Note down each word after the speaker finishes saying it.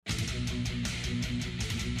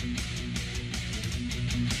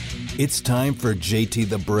It's time for JT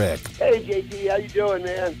the Brick. Hey, JT, how you doing,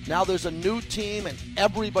 man? Now there's a new team, and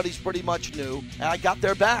everybody's pretty much new, and I got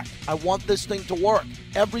their back. I want this thing to work.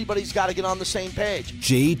 Everybody's got to get on the same page.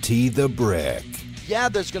 JT the Brick. Yeah,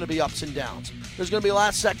 there's going to be ups and downs. There's going to be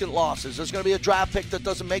last-second losses. There's going to be a draft pick that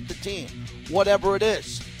doesn't make the team. Whatever it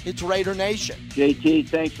is, it's Raider Nation. JT,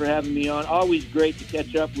 thanks for having me on. Always great to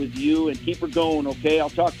catch up with you, and keep her going, okay? I'll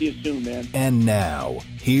talk to you soon, man. And now,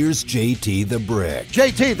 here's JT the Brick.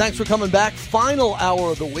 JT, thanks for coming back. Final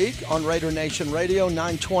hour of the week on Raider Nation Radio,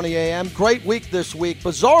 9:20 a.m. Great week this week.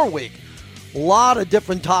 Bizarre week. A lot of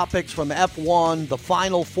different topics from F1, the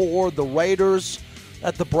Final Four, the Raiders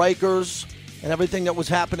at the Breakers, and everything that was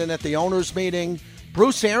happening at the owners' meeting.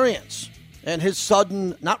 Bruce Arians and his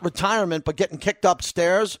sudden, not retirement, but getting kicked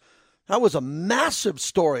upstairs. That was a massive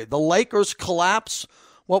story. The Lakers collapse.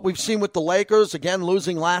 What we've seen with the Lakers, again,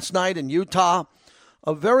 losing last night in Utah.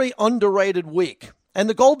 A very underrated week. And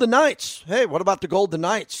the Golden Knights. Hey, what about the Golden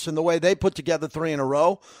Knights and the way they put together 3 in a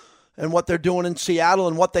row and what they're doing in Seattle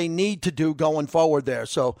and what they need to do going forward there.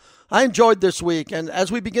 So I enjoyed this week. And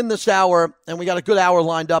as we begin this hour, and we got a good hour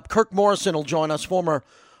lined up, Kirk Morrison will join us, former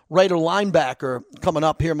Raider linebacker, coming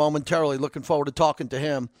up here momentarily. Looking forward to talking to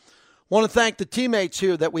him. Want to thank the teammates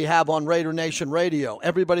here that we have on Raider Nation Radio.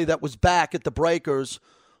 Everybody that was back at the Breakers,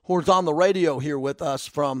 who was on the radio here with us,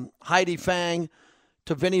 from Heidi Fang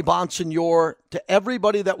to Vinny Bonsignor, to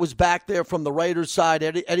everybody that was back there from the Raiders side,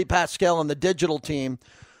 Eddie Pascal and the digital team.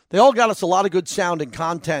 They all got us a lot of good sound and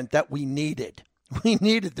content that we needed. We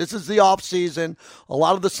needed. This is the off season. A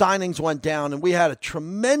lot of the signings went down, and we had a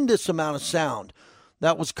tremendous amount of sound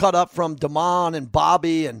that was cut up from Damon and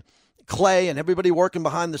Bobby and Clay and everybody working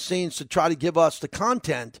behind the scenes to try to give us the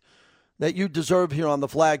content that you deserve here on the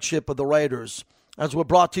flagship of the Raiders. As we're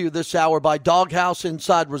brought to you this hour by Doghouse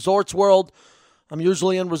inside Resorts World. I'm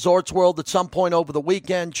usually in Resorts World at some point over the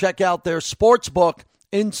weekend. Check out their sports book,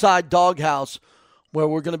 Inside Doghouse, where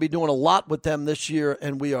we're going to be doing a lot with them this year,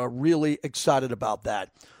 and we are really excited about that.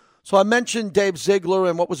 So I mentioned Dave Ziegler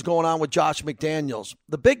and what was going on with Josh McDaniels.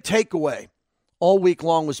 The big takeaway all week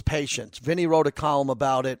long was patience. Vinny wrote a column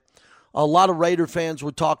about it. A lot of Raider fans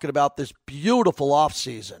were talking about this beautiful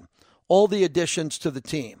offseason, all the additions to the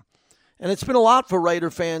team. And it's been a lot for Raider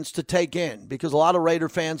fans to take in because a lot of Raider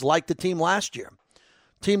fans liked the team last year,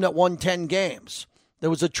 team that won 10 games. There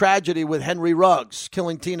was a tragedy with Henry Ruggs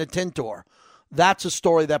killing Tina Tintor. That's a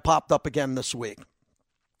story that popped up again this week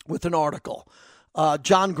with an article.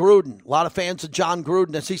 John Gruden, a lot of fans of John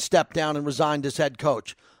Gruden as he stepped down and resigned as head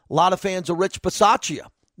coach. A lot of fans of Rich Bisaccia,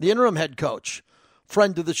 the interim head coach,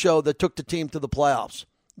 friend of the show that took the team to the playoffs.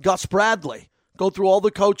 Gus Bradley, go through all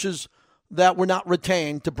the coaches that were not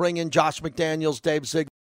retained to bring in Josh McDaniels, Dave Ziegler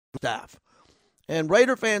staff. And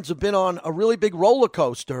Raider fans have been on a really big roller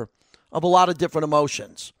coaster of a lot of different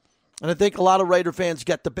emotions. And I think a lot of Raider fans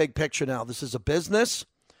get the big picture now. This is a business.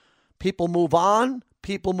 People move on.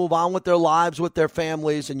 People move on with their lives, with their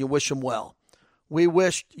families, and you wish them well. We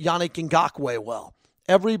wished Yannick Ngakoue well.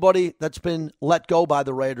 Everybody that's been let go by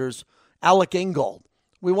the Raiders, Alec Ingold,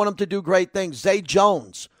 we want him to do great things. Zay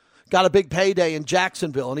Jones got a big payday in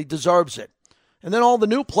Jacksonville, and he deserves it. And then all the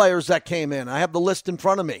new players that came in. I have the list in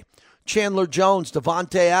front of me. Chandler Jones,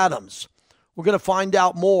 Devontae Adams. We're going to find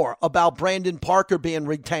out more about Brandon Parker being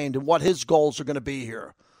retained and what his goals are going to be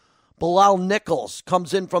here. Bilal Nichols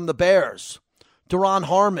comes in from the Bears. Duron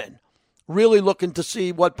Harmon, really looking to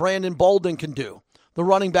see what Brandon Bolden can do, the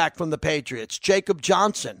running back from the Patriots. Jacob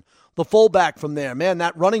Johnson, the fullback from there. Man,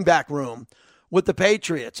 that running back room with the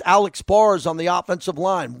Patriots. Alex Bars on the offensive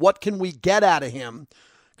line. What can we get out of him?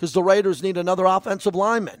 Because the Raiders need another offensive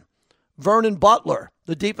lineman. Vernon Butler,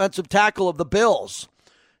 the defensive tackle of the Bills.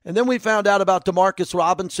 And then we found out about Demarcus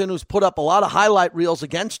Robinson, who's put up a lot of highlight reels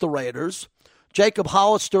against the Raiders. Jacob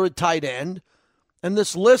Hollister at tight end. And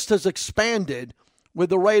this list has expanded with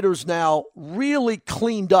the Raiders now really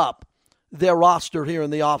cleaned up their roster here in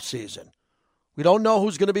the offseason. We don't know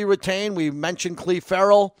who's going to be retained. We mentioned Cleve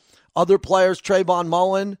Farrell, other players, Trayvon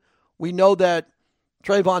Mullen. We know that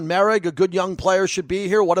Trayvon Merrick, a good young player, should be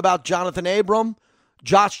here. What about Jonathan Abram?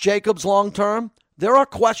 Josh Jacobs long-term? There are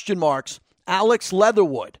question marks. Alex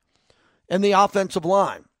Leatherwood and the offensive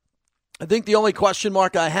line. I think the only question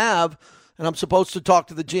mark I have, and I'm supposed to talk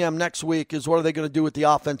to the GM next week, is what are they going to do with the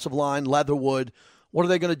offensive line, Leatherwood? What are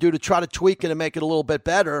they going to do to try to tweak it and make it a little bit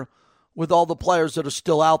better with all the players that are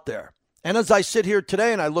still out there? And as I sit here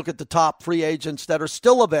today and I look at the top free agents that are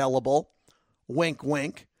still available, wink,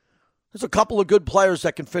 wink, there's a couple of good players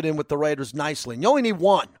that can fit in with the Raiders nicely. And you only need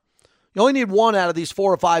one. You only need one out of these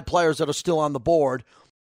 4 or 5 players that are still on the board.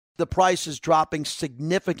 The price is dropping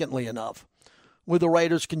significantly enough where the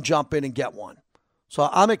Raiders can jump in and get one. So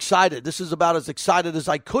I'm excited. This is about as excited as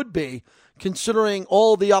I could be, considering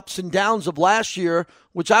all the ups and downs of last year,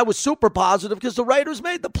 which I was super positive because the Raiders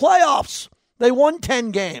made the playoffs. They won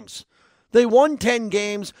 10 games. They won 10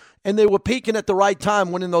 games, and they were peaking at the right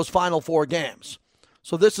time winning those final 4 games.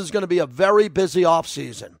 So this is going to be a very busy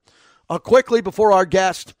offseason. Quickly, before our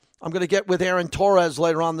guest, I'm going to get with Aaron Torres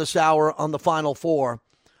later on this hour on the Final Four.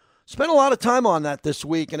 Spent a lot of time on that this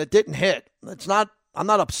week, and it didn't hit. I'm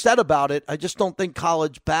not upset about it. I just don't think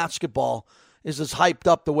college basketball is as hyped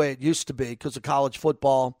up the way it used to be because of college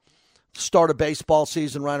football. Start of baseball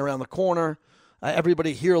season right around the corner.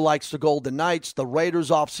 Everybody here likes the Golden Knights, the Raiders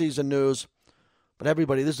offseason news. But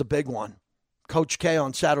everybody, this is a big one. Coach K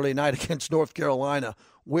on Saturday night against North Carolina.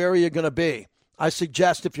 Where are you going to be? I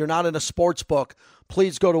suggest if you're not in a sports book,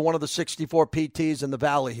 please go to one of the 64 PTs in the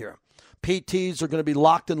Valley here. PTs are going to be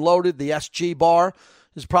locked and loaded. The SG bar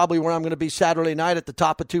is probably where I'm going to be Saturday night at the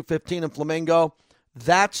top of 215 in Flamingo.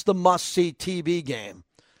 That's the must-see TV game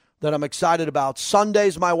that I'm excited about.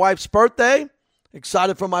 Sunday's my wife's birthday.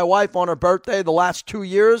 Excited for my wife on her birthday the last 2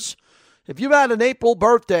 years. If you've had an April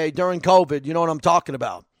birthday during COVID, you know what I'm talking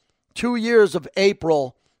about. 2 years of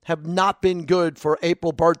April have not been good for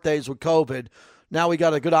April birthdays with COVID. Now we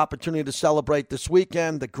got a good opportunity to celebrate this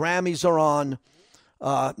weekend. The Grammys are on.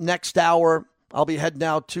 Next hour, I'll be heading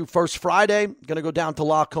out to First Friday. Going to go down to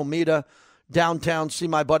La Comida, downtown, see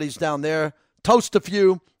my buddies down there, toast a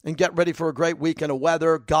few, and get ready for a great weekend of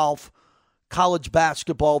weather, golf, college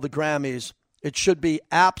basketball, the Grammys. It should be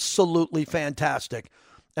absolutely fantastic,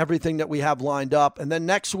 everything that we have lined up. And then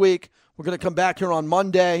next week, we're going to come back here on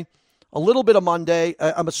Monday, a little bit of Monday.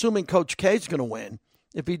 I'm assuming Coach K is going to win.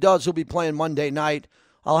 If he does, he'll be playing Monday night.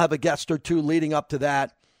 I'll have a guest or two leading up to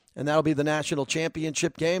that, and that'll be the national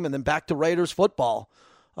championship game, and then back to Raiders football,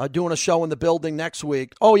 doing a show in the building next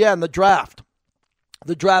week. Oh, yeah, and the draft.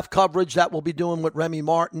 The draft coverage that we'll be doing with Remy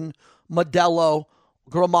Martin, Modelo,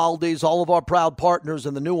 Grimaldi's, all of our proud partners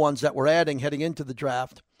and the new ones that we're adding heading into the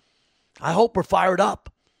draft. I hope we're fired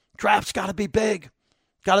up. Draft's got to be big.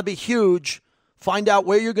 Got to be huge. Find out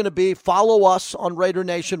where you're going to be. Follow us on Raider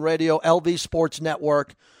Nation Radio, LV Sports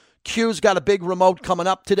Network. Q's got a big remote coming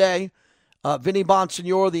up today. Vinny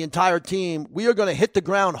Bonsignor, the entire team, we are going to hit the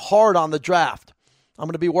ground hard on the draft. I'm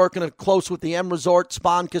going to be working close with the M Resort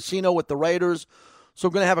Spawn Casino with the Raiders. So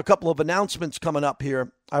we're going to have a couple of announcements coming up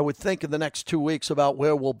here, I would think, in the next 2 weeks about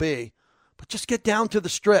where we'll be. But just get down to the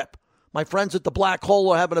Strip. My friends at the Black Hole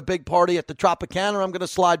are having a big party at the Tropicana. I'm going to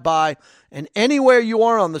slide by. And anywhere you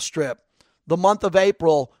are on the Strip, the month of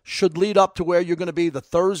April should lead up to where you're going to be the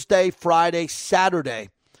Thursday, Friday, Saturday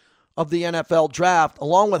of the NFL draft,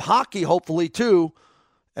 along with hockey, hopefully, too,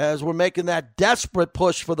 as we're making that desperate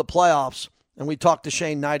push for the playoffs. And we talked to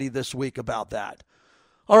Shane Knighty this week about that.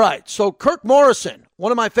 All right, so Kirk Morrison,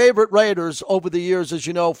 one of my favorite Raiders over the years, as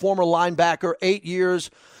you know, former linebacker, 8 years.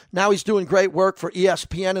 Now he's doing great work for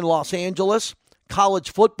ESPN in Los Angeles,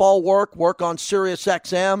 college football work on Sirius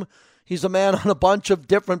XM. He's a man on a bunch of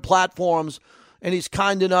different platforms, and he's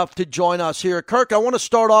kind enough to join us here. Kirk, I want to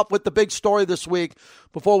start off with the big story this week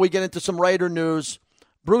before we get into some Raider news.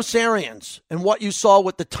 Bruce Arians and what you saw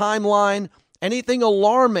with the timeline, anything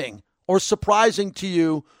alarming or surprising to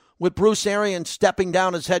you with Bruce Arians stepping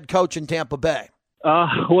down as head coach in Tampa Bay?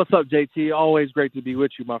 What's up, JT? Always great to be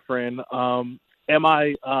with you, my friend. Am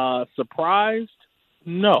I surprised?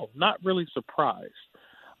 No, not really surprised.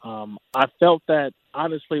 I felt that,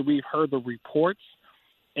 honestly, we've heard the reports,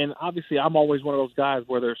 and obviously I'm always one of those guys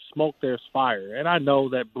where there's smoke, there's fire. And I know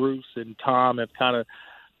that Bruce and Tom have kind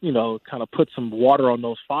of put some water on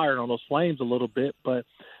those fire and on those flames a little bit, but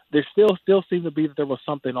there still seemed to be that there was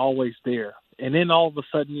something always there. And then all of a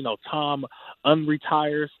sudden, Tom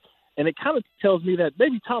unretires. And it kind of tells me that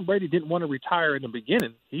maybe Tom Brady didn't want to retire in the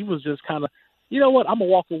beginning. He was just kind of, you know what, I'm going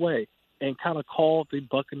to walk away and kind of call the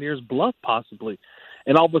Buccaneers bluff possibly.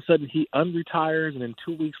 And all of a sudden he unretires, and then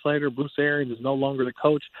 2 weeks later, Bruce Arians is no longer the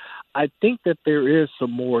coach. I think that there is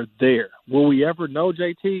some more there. Will we ever know,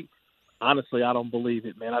 JT? Honestly, I don't believe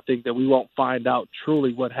it, man. I think that we won't find out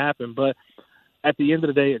truly what happened. But at the end of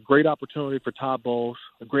the day, a great opportunity for Todd Bowles,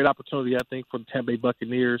 a great opportunity, I think, for the Tampa Bay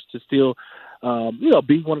Buccaneers to still,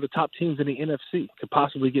 be one of the top teams in the NFC, could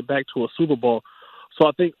possibly get back to a Super Bowl. So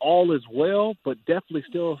I think all is well, but definitely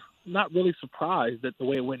still not really surprised at the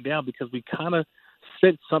way it went down, because we kind of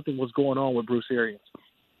sensed something was going on with Bruce Arians.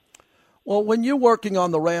 Well, when you're working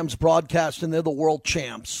on the Rams broadcast and they're the world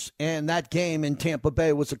champs, and that game in Tampa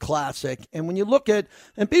Bay was a classic, and when you look at,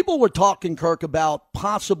 and people were talking, Kirk, about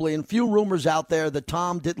possibly, and few rumors out there that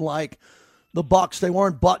Tom didn't like the Bucs, they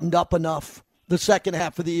weren't buttoned up enough the second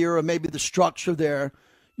half of the year, or maybe the structure there.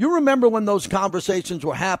 You remember when those conversations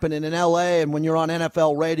were happening in L.A. and when you're on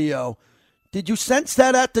NFL radio, did you sense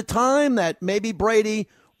that at the time that maybe Brady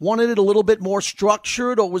wanted it a little bit more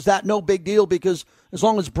structured, or was that no big deal because as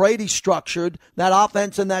long as Brady's structured, that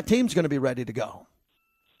offense and that team's going to be ready to go?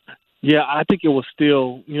 Yeah, I think it was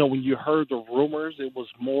still, when you heard the rumors, it was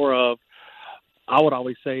more of, I would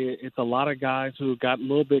always say it's a lot of guys who got a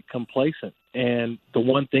little bit complacent. And the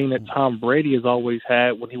one thing that Tom Brady has always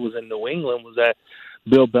had when he was in New England was that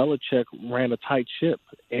Bill Belichick ran a tight ship.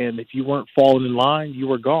 And if you weren't falling in line, you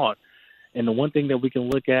were gone. And the one thing that we can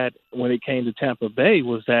look at when it came to Tampa Bay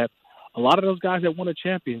was that a lot of those guys that won a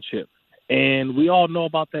championship, and we all know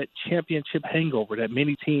about that championship hangover that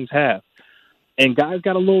many teams have. And guys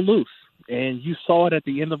got a little loose, and you saw it at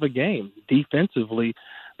the end of a game. Defensively,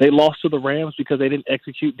 they lost to the Rams because they didn't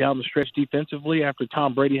execute down the stretch defensively after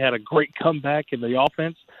Tom Brady had a great comeback in the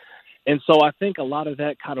offense. And so I think a lot of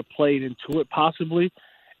that kind of played into it possibly,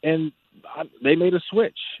 and they made a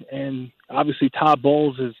switch. And obviously Todd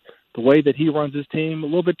Bowles is the way that he runs his team, a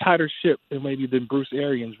little bit tighter ship than Bruce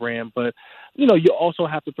Arians ran. But, you also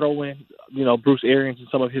have to throw in, Bruce Arians and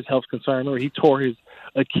some of his health concerns. Or he tore his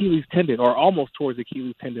Achilles tendon, or almost tore his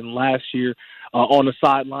Achilles tendon last year on the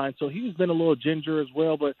sideline. So he's been a little ginger as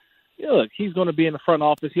well. But, look, he's going to be in the front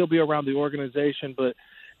office. He'll be around the organization. But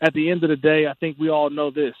at the end of the day, I think we all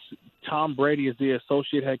know this. Tom Brady is the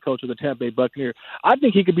associate head coach of the Tampa Bay Buccaneers. I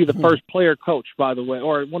think he could be the first player coach, by the way,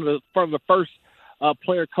 or one of the first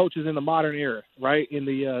player coaches in the modern era, right, in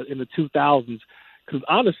the 2000s. Because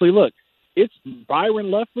honestly, look, it's Byron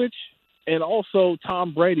Leftwich and also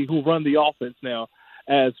Tom Brady who run the offense now.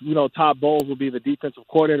 As Todd Bowles will be the defensive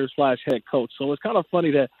coordinator / head coach. So it's kind of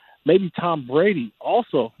funny that maybe Tom Brady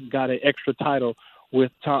also got an extra title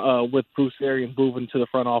with Bruce Arians moving to the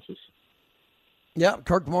front office. Yeah,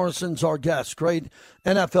 Kirk Morrison's our guest. Great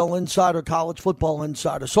NFL insider, college football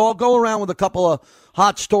insider. So I'll go around with a couple of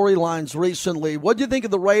hot storylines recently. What do you think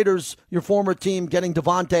of the Raiders, your former team, getting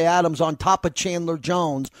Davante Adams on top of Chandler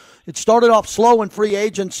Jones? It started off slow in free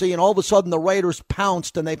agency, and all of a sudden the Raiders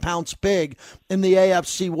pounced, and they pounced big in the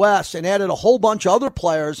AFC West and added a whole bunch of other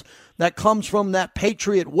players that comes from that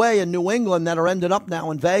Patriot way in New England that are ending up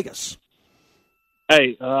now in Vegas.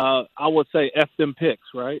 Hey, I would say F them picks,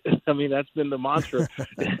 right? I mean, that's been the mantra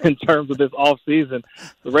in terms of this offseason.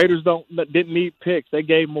 The Raiders didn't need picks. They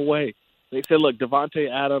gave them away. They said, look, Davante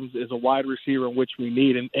Adams is a wide receiver in which we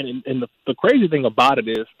need. And the crazy thing about it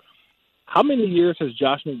is, how many years has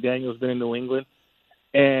Josh McDaniels been in New England?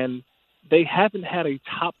 And they haven't had a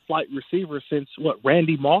top-flight receiver since,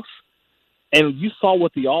 Randy Moss? And you saw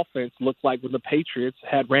what the offense looked like when the Patriots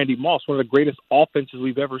had Randy Moss, one of the greatest offenses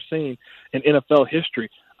we've ever seen in NFL history.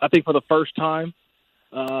 I think for the first time,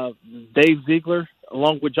 Dave Ziegler,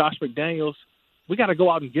 along with Josh McDaniels, we got to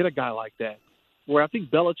go out and get a guy like that. Where I think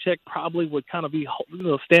Belichick probably would kind of be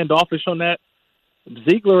standoffish on that.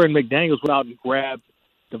 Ziegler and McDaniels went out and grabbed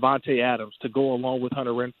Davante Adams to go along with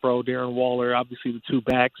Hunter Renfrow, Darren Waller, obviously the two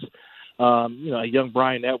backs. A young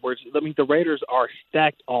Brian Edwards. I mean, the Raiders are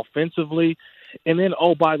stacked offensively. And then,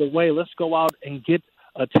 by the way, let's go out and get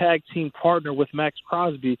a tag team partner with Max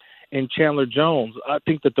Crosby and Chandler Jones. I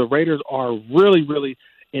think that the Raiders are really, really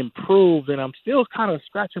improved. And I'm still kind of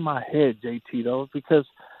scratching my head, JT, though, because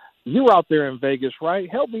you're out there in Vegas, right?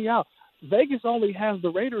 Help me out. Vegas only has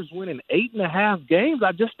the Raiders winning 8.5 games.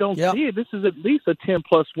 I just don't see it. This is at least a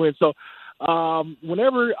 10-plus win. So,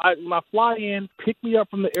 whenever when I fly in, pick me up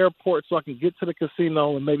from the airport so I can get to the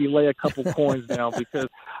casino and maybe lay a couple coins down, because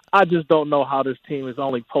I just don't know how this team is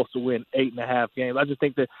only supposed to win 8.5 games. I just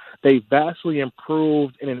think that they vastly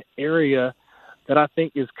improved in an area that I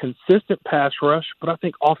think is consistent pass rush, but I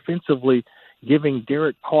think offensively giving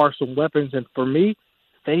Derek Carr some weapons. And for me,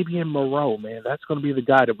 Fabian Moreau, man, that's going to be the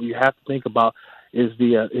guy that we have to think about is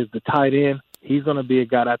the tight end. He's going to be a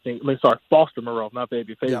guy that I think – Foster Moreau, not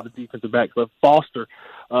Fabian. Fabian's the defensive back. But Foster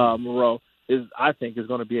Moreau is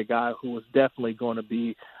going to be a guy who is definitely going to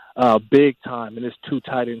be big time in this two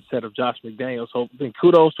tight end set of Josh McDaniels. So I think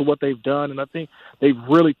kudos to what they've done, and I think they've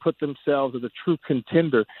really put themselves as a true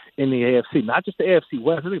contender in the AFC. Not just the AFC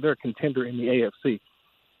West. I think they're a contender in the AFC.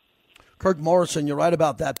 Kirk Morrison, you're right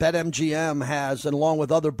about that. BetMGM has, and along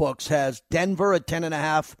with other books, has Denver at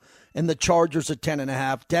 10.5 and the Chargers at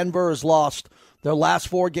 10.5. Denver has lost their last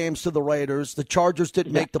 4 games to the Raiders. The Chargers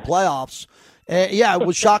didn't make the playoffs. It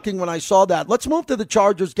was shocking when I saw that. Let's move to the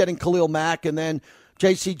Chargers getting Khalil Mack and then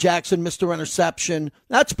J.C. Jackson, Mr. Interception.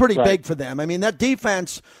 That's pretty big for them. I mean, that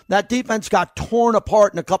defense got torn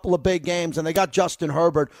apart in a couple of big games, and they got Justin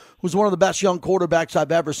Herbert, who's one of the best young quarterbacks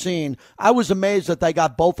I've ever seen. I was amazed that they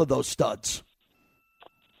got both of those studs.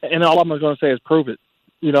 And all I'm going to say is prove it.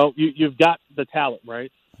 You've got the talent,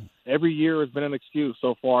 right? Every year has been an excuse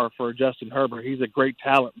so far for Justin Herbert. He's a great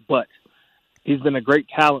talent, but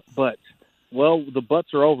well, the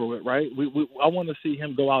buts are over with, right? I want to see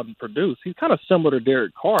him go out and produce. He's kind of similar to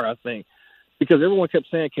Derek Carr, I think, because everyone kept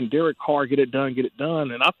saying, can Derek Carr get it done?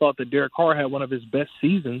 And I thought that Derek Carr had one of his best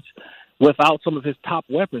seasons without some of his top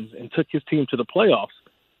weapons and took his team to the playoffs.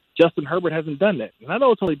 Justin Herbert hasn't done that. And I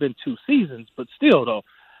know it's only been 2 seasons, but still, though,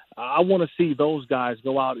 I want to see those guys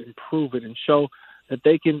go out and prove it and show that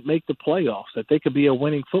they can make the playoffs, that they could be a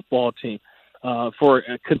winning football team, for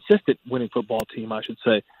a consistent winning football team, I should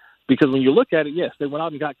say. Because when you look at it, yes, they went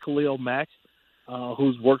out and got Khalil Mack,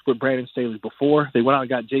 who's worked with Brandon Staley before. They went out and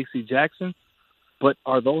got J.C. Jackson. But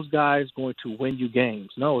are those guys going to win you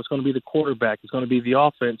games? No, it's going to be the quarterback. It's going to be the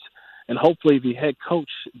offense. And hopefully the head coach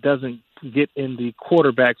doesn't get in the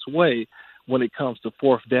quarterback's way when it comes to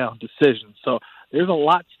fourth down decisions. So there's a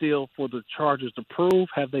lot still for the Chargers to prove.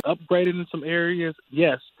 Have they upgraded in some areas?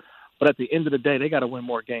 Yes. But at the end of the day, they got to win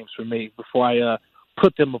more games for me before I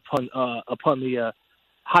put them upon the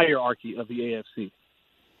hierarchy of the AFC.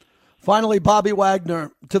 Finally, Bobby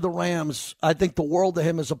Wagner to the Rams. I think the world of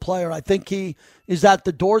him as a player. I think he is at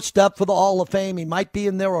the doorstep for the Hall of Fame. He might be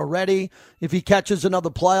in there already. If he catches another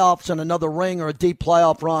playoffs and another ring or a deep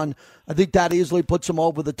playoff run, I think that easily puts him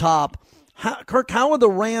over the top. Kirk, how are the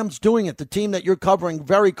Rams doing it? The team that you're covering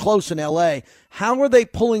very close in L.A., how are they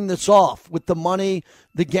pulling this off with the money,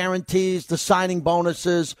 the guarantees, the signing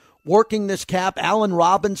bonuses, working this cap? Allen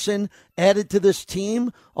Robinson added to this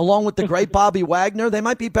team along with the great Bobby Wagner. They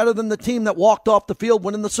might be better than the team that walked off the field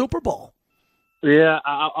winning the Super Bowl. Yeah,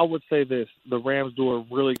 I would say this. The Rams do a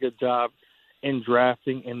really good job in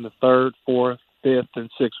drafting in the 3rd, 4th, 5th, and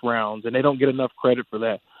 6th rounds, and they don't get enough credit for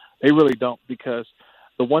that. They really don't, because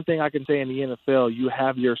the one thing I can say in the NFL, you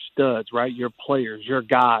have your studs, right? Your players, your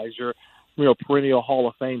guys, your perennial Hall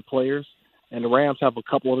of Fame players. And the Rams have a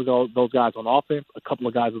couple of those guys on offense, a couple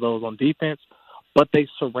of guys of those on defense, but they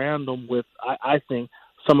surround them with, I think,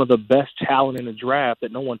 some of the best talent in the draft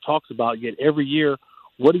that no one talks about yet. Every year,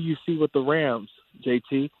 what do you see with the Rams,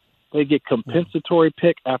 JT? They get compensatory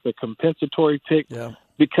pick after compensatory pick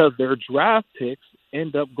because their draft picks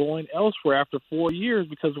end up going elsewhere after 4 years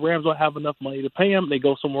because the Rams don't have enough money to pay them. They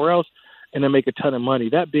go somewhere else and they make a ton of money.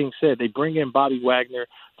 That being said, they bring in Bobby Wagner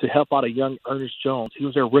to help out a young Ernest Jones. He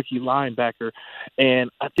was their rookie linebacker, and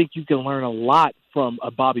I think you can learn a lot from a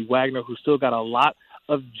Bobby Wagner who's still got a lot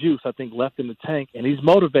of juice, I think, left in the tank, and he's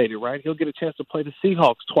motivated, right? He'll get a chance to play the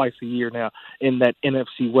Seahawks twice a year now in that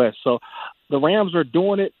NFC West. So the Rams are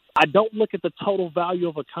doing it. I don't look at the total value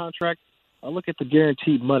of a contract. I look at the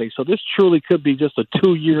guaranteed money. So this truly could be just a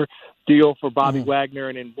 2-year deal for Bobby Wagner,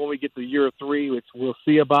 and then when we get to year 3, we'll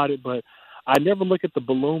see about it. But I never look at the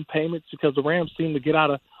balloon payments because the Rams seem to get out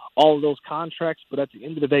of all of those contracts, but at the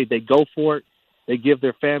end of the day, they go for it. They give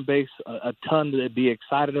their fan base a ton to be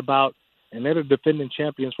excited about, and they're the defending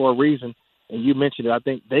champions for a reason. And you mentioned it. I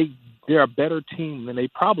think they're a better team than they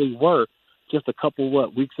probably were just a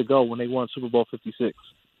couple weeks ago when they won Super Bowl 56.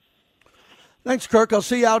 Thanks, Kirk. I'll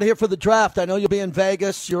see you out here for the draft. I know you'll be in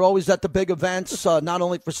Vegas. You're always at the big events, not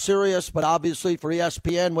only for Sirius, but obviously for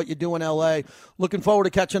ESPN, what you do in L.A. Looking forward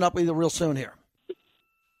to catching up with you real soon here.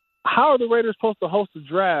 How are the Raiders supposed to host a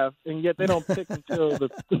draft, and yet they don't pick until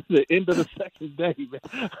the end of the second day,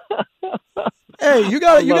 man? Hey, you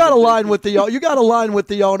got to line with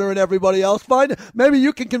the owner and everybody else. Maybe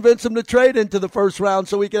you can convince them to trade into the first round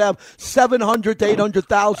so we can have 700 to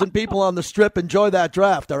 800,000 people on the Strip enjoy that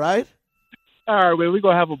draft. All right. All right, man. We're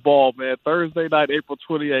going to have a ball, man. Thursday night, April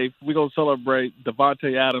 28th, we're going to celebrate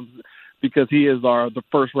Davante Adams because he is the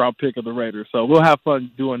first-round pick of the Raiders. So we'll have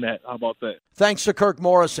fun doing that. How about that? Thanks to Kirk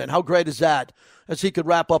Morrison. How great is that? As he could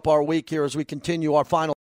wrap up our week here as we continue our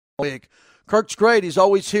final week. Kirk's great. He's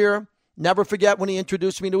always here. Never forget when he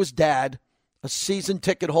introduced me to his dad, a season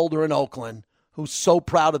ticket holder in Oakland, who's so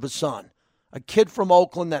proud of his son. A kid from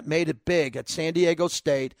Oakland that made it big at San Diego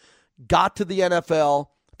State, got to the NFL,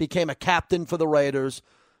 became a captain for the Raiders.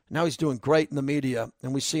 Now he's doing great in the media,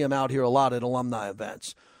 and we see him out here a lot at alumni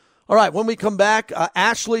events. All right, when we come back,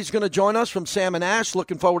 Ashley's going to join us from Sam and Ash.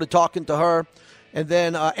 Looking forward to talking to her. And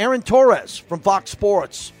then Aaron Torres from Fox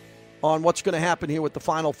Sports on what's going to happen here with the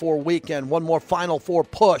Final Four weekend. One more Final Four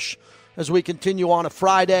push as we continue on a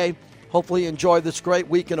Friday. Hopefully you enjoy this great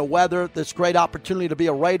weekend of weather, this great opportunity to be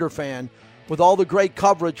a Raider fan with all the great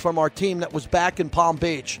coverage from our team that was back in Palm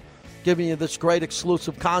Beach, giving you this great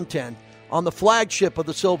exclusive content on the flagship of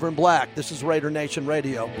the Silver and Black. This is Raider Nation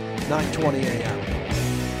Radio, 920 a.m.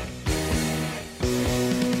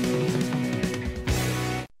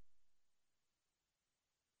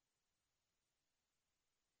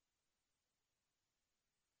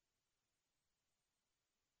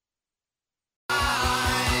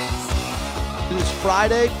 is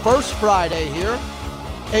Friday, first Friday here.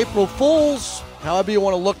 April Fools, however you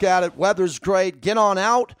want to look at it. Weather's great. Get on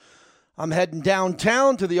out. I'm heading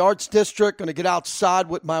downtown to the Arts District. Going to get outside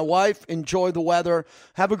with my wife, enjoy the weather,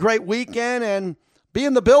 have a great weekend, and be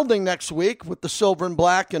in the building next week with the Silver and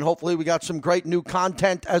Black. And hopefully we got some great new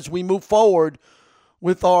content as we move forward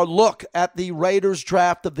with our look at the Raiders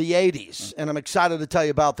draft of the 80s. And I'm excited to tell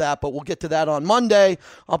you about that, but we'll get to that on Monday.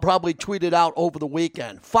 I'll probably tweet it out over the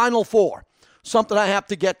weekend. Final Four, something I have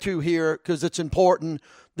to get to here because it's important.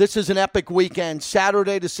 This is an epic weekend.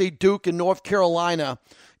 Saturday to see Duke and North Carolina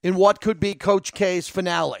in what could be Coach K's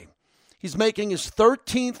finale. He's making his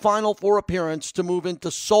 13th Final Four appearance to move into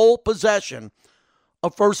sole possession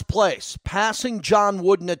of first place, passing John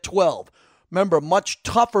Wooden at 12. Remember, much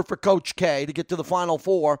tougher for Coach K to get to the Final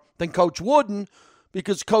Four than Coach Wooden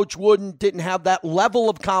because Coach Wooden didn't have that level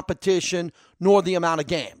of competition nor the amount of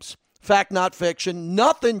games. Fact, not fiction.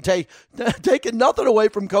 Taking nothing away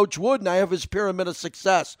from Coach Wooden. I have his pyramid of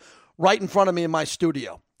success right in front of me in my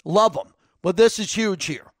studio. Love him. But this is huge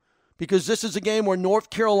here because this is a game where North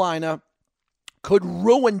Carolina could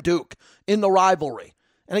ruin Duke in the rivalry.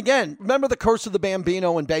 And again, remember the curse of the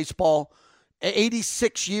Bambino in baseball?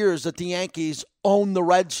 86 years that the Yankees owned the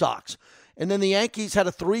Red Sox. And then the Yankees had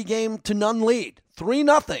a 3-0 lead,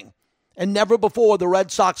 3-0. And never before the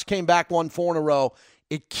Red Sox came back, won 4 in a row.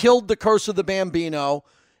 It killed the curse of the Bambino,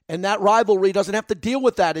 and that rivalry doesn't have to deal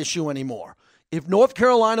with that issue anymore. If North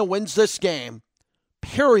Carolina wins this game,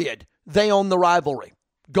 period, they own the rivalry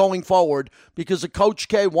going forward because Coach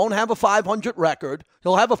K won't have a 500 record.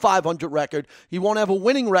 He'll have a 500 record. He won't have a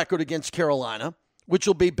winning record against Carolina, which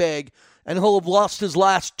will be big. And he'll have lost his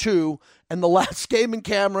last 2 and the last game in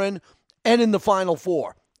Cameron and in the Final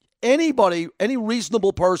Four. Anybody, any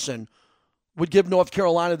reasonable person would give North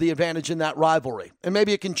Carolina the advantage in that rivalry. And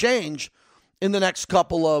maybe it can change in the next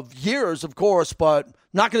couple of years, of course, but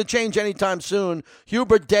not going to change anytime soon.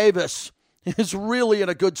 Hubert Davis is really in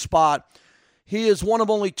a good spot. He is one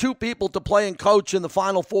of only 2 people to play and coach in the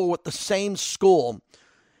Final Four with the same school.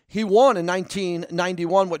 He won in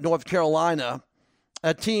 1991 with North Carolina,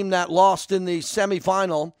 a team that lost in the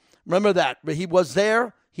semifinal. Remember that. But he was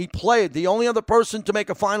there. He played. The only other person to make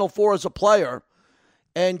a Final Four as a player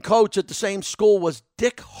and coach at the same school was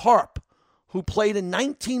Dick Harp, who played in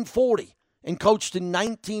 1940 and coached in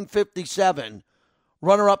 1957,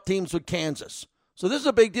 runner-up teams with Kansas. So this is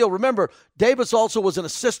a big deal. Remember, Davis also was an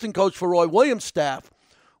assistant coach for Roy Williams' staff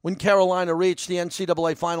when Carolina reached the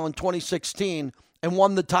NCAA final in 2016 and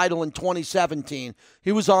won the title in 2017.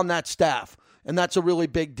 He was on that staff. And that's a really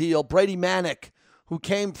big deal. Brady Manick, who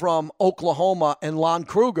came from Oklahoma, and Lon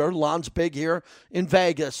Kruger, Lon's big here in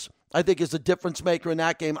Vegas, I think is a difference maker in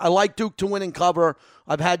that game. I like Duke to win and cover.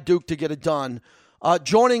 I've had Duke to get it done.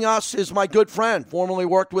 Joining us is my good friend, formerly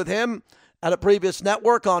worked with him at a previous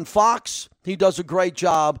network on Fox. He does a great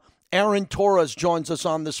job. Aaron Torres joins us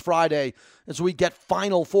on this Friday as we get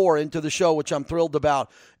Final Four into the show, which I'm thrilled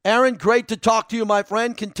about. Aaron, great to talk to you, my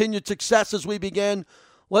friend. Continued success as we begin.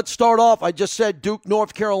 Let's start off. I just said Duke,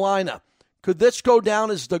 North Carolina. Could this go down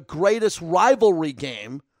as the greatest rivalry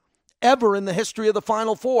game ever in the history of the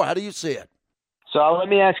Final Four? How do you see it? So let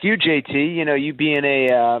me ask you, JT, you being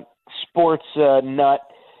a sports nut,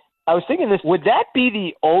 I was thinking this, would that be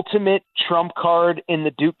the ultimate trump card in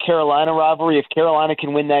the Duke-Carolina rivalry if Carolina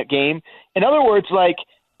can win that game? In other words,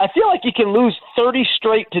 I feel like you can lose 30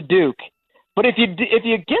 straight to Duke, but if you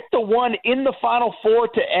get the one in the Final Four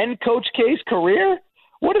to end Coach K's career,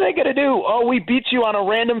 what are they going to do? Oh, we beat you on a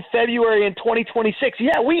random February in 2026.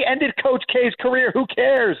 Yeah, we ended Coach K's career. Who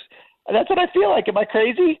cares? That's what I feel like. Am I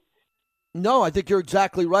crazy? No, I think you're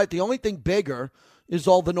exactly right. The only thing bigger is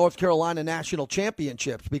all the North Carolina national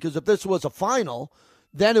championships, because if this was a final,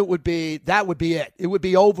 then that would be it. It would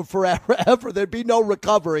be over forever. There'd be no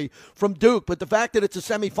recovery from Duke. But the fact that it's a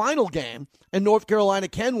semifinal game and North Carolina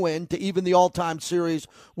can win to even the all-time series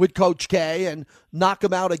with Coach K and knock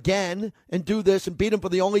him out again and do this and beat him for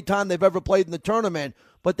the only time they've ever played in the tournament,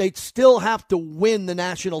 but they'd still have to win the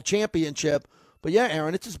national championship. But yeah,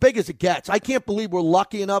 Aaron, it's as big as it gets. I can't believe we're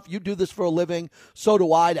lucky enough, you do this for a living, so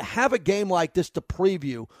do I, to have a game like this to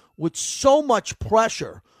preview with so much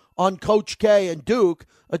pressure on Coach K and Duke,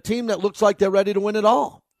 a team that looks like they're ready to win it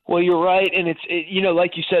all. Well, you're right, and it's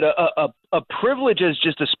like you said, a privilege as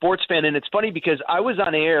just a sports fan. And it's funny because I was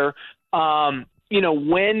on air,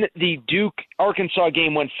 when the Duke-Arkansas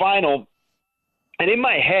game went final, and in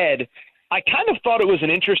my head, I kind of thought it was an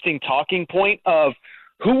interesting talking point of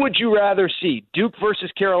who would you rather see, Duke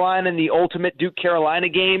versus Carolina in the ultimate Duke-Carolina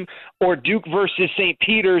game, or Duke versus St.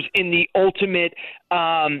 Peter's in the ultimate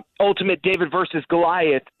David versus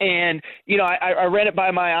Goliath? And, I ran it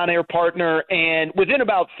by my on-air partner, and within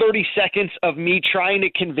about 30 seconds of me trying to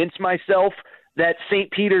convince myself that St.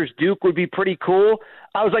 Peter's Duke would be pretty cool,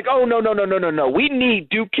 I was like, oh, no. We need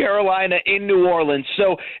Duke Carolina in New Orleans.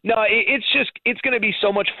 So, no, it's going to be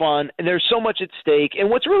so much fun, and there's so much at stake. And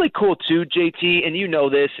what's really cool, too, JT, and you know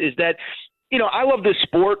this, is that, I love this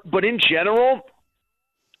sport, but in general,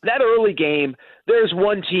 that early game, there's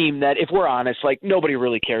one team that, if we're honest, like nobody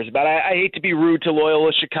really cares about. I hate to be rude to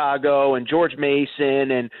Loyola Chicago and George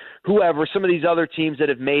Mason and whoever, some of these other teams that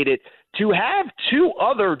have made it. To have two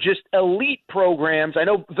other just elite programs, I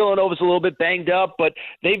know Villanova's a little bit banged up, but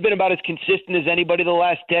they've been about as consistent as anybody the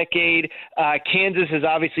last decade. Kansas has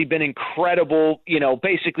obviously been incredible,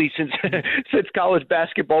 basically since college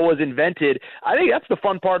basketball was invented. I think that's the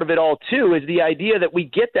fun part of it all, too, is the idea that we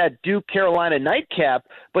get that Duke-Carolina nightcap,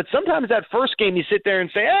 but sometimes that first game you sit there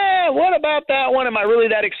and say, what about that one? Am I really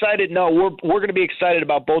that excited? No, we're going to be excited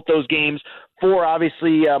about both those games. 4,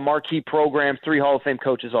 obviously, marquee programs, 3 Hall of Fame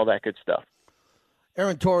coaches, all that good stuff.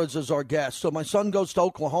 Aaron Torres is our guest. So my son goes to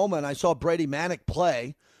Oklahoma, and I saw Brady Manick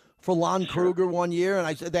play for Lon Kruger one year,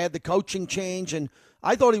 and they had the coaching change, and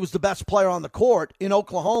I thought he was the best player on the court in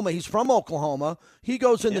Oklahoma. He's from Oklahoma. He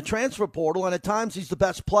goes in the transfer portal, and at times he's the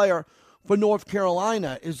best player for North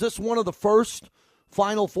Carolina. Is this one of the first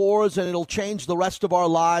Final Fours, and it'll change the rest of our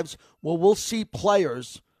lives, where we'll see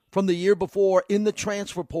players from the year before in the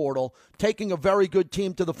transfer portal taking a very good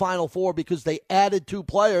team to the Final Four because they added 2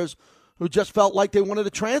 players who just felt like they wanted to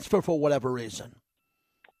transfer for whatever reason?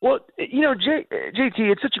 Well, JT,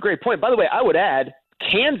 it's such a great point. By the way, I would add,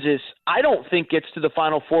 Kansas, I don't think gets to the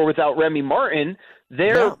Final Four without Remy Martin,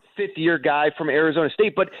 their fifth-year guy from Arizona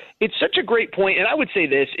State. But it's such a great point, and I would say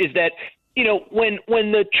this, is that when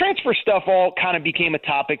the transfer stuff all kind of became a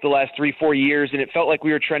topic the last 3-4 years, and it felt like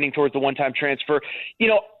we were trending towards the one-time transfer,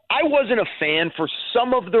 I wasn't a fan for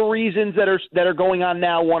some of the reasons that are going on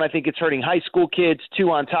now. One, I think it's hurting high school kids.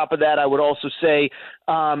 2, on top of that, I would also say,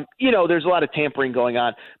 there's a lot of tampering going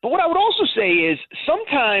on. But what I would also say is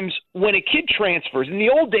sometimes when a kid transfers, in the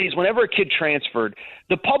old days, whenever a kid transferred,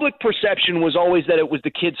 the public perception was always that it was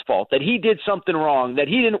the kid's fault, that he did something wrong, that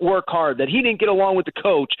he didn't work hard, that he didn't get along with the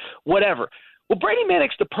coach, whatever. Well, Brady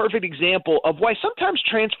Manick's the perfect example of why sometimes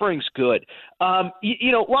transferring's good.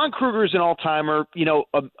 Lon Kruger's an all-timer,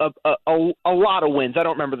 a lot of wins. I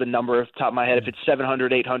don't remember the number off the top of my head, if it's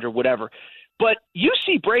 700, 800, whatever. But you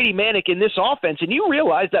see Brady Manick in this offense, and you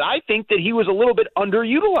realize that I think that he was a little bit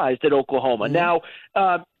underutilized at Oklahoma. Mm-hmm. Now,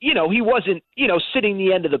 he wasn't, sitting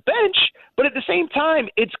the end of the bench, but at the same time,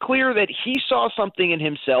 it's clear that he saw something in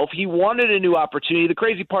himself. He wanted a new opportunity. The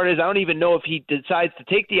crazy part is I don't even know if he decides to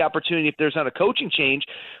take the opportunity if there's not a coaching change.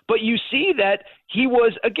 But you see that he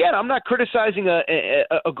was, again, I'm not criticizing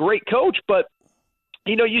a great coach, but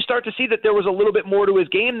you start to see that there was a little bit more to his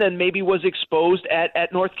game than maybe was exposed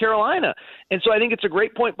at North Carolina. And so I think it's a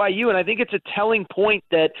great point by you, and I think it's a telling point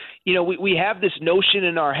that, we have this notion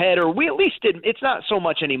in our head, or we at least did, it's not so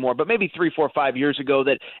much anymore, but maybe 3, 4, 5 years ago,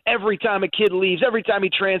 that every time a kid leaves, every time he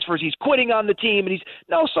transfers, he's quitting on the team. And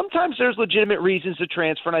sometimes there's legitimate reasons to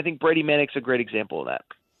transfer, and I think Brady Manick's a great example of that.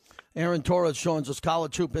 Aaron Torres joins us,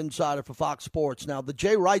 college hoop insider for Fox Sports. Now, the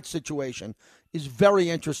Jay Wright situation is very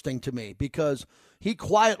interesting to me because he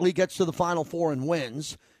quietly gets to the Final Four and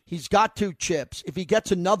wins. He's got 2 chips. If he gets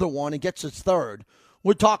another one and gets his third,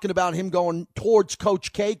 we're talking about him going towards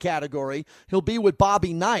Coach K category. He'll be with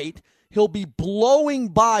Bobby Knight. He'll be blowing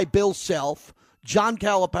by Bill Self, John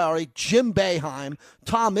Calipari, Jim Boeheim,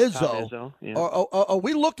 Tom Izzo. Yeah. Are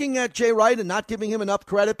we looking at Jay Wright and not giving him enough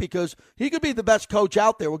credit? Because he could be the best coach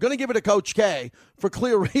out there. We're going to give it to Coach K for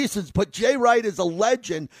clear reasons, but Jay Wright is a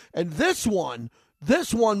legend, and this one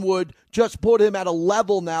would just put him at a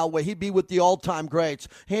level now where he'd be with the all-time greats.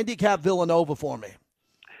 Handicap Villanova for me.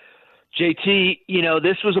 JT,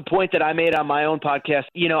 this was a point that I made on my own podcast.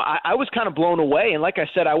 I was kind of blown away. And like I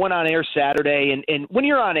said, I went on air Saturday. And when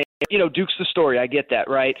you're on air, Duke's the story. I get that,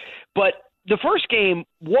 right? But the first game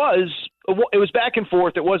was back and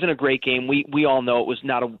forth. It wasn't a great game. We all know it was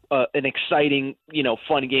not an exciting,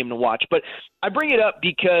 fun game to watch. But I bring it up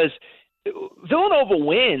because Villanova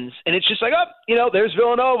wins, and it's just like, there's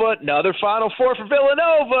Villanova, another Final Four for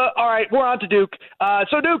Villanova. All right, we're on to Duke.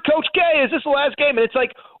 So Duke, Coach K, is this the last game? And it's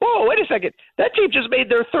like, whoa, wait a second. That team just made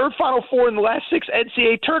their third Final Four in the last 6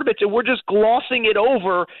 NCAA tournaments, and we're just glossing it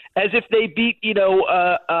over as if they beat,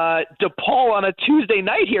 DePaul on a Tuesday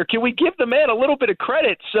night here. Can we give the man a little bit of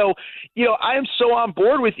credit? So, I am so on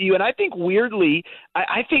board with you, and I think weirdly,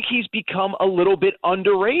 I think he's become a little bit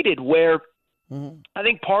underrated where I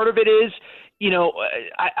think part of it is,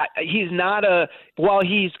 he's not while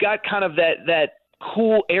he's got kind of that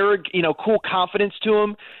cool, cool confidence to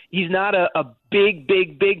him, he's not a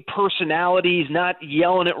big personality. He's not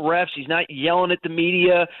yelling at refs. He's not yelling at the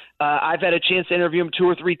media. I've had a chance to interview him 2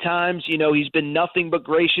 or 3 times. He's been nothing but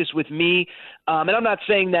gracious with me. And I'm not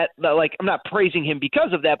saying that, I'm not praising him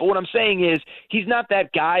because of that, but what I'm saying is he's not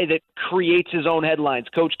that guy that creates his own headlines.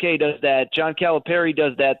 Coach K does that. John Calipari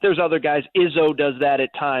does that. There's other guys. Izzo does that at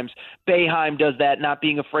times. Boeheim does that, not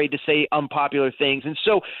being afraid to say unpopular things. And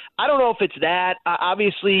so I don't know if it's that.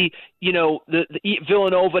 Obviously, the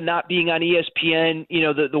Villanova not being on ESPN,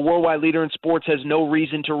 the worldwide leader in sports has no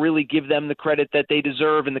reason to really give them the credit that they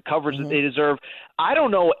deserve and the coverage that they deserve. I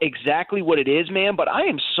don't know exactly what it is, man, but I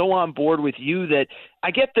am so on board with you that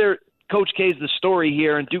I get there. Coach K is the story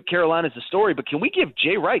here and Duke Carolina is the story, but can we give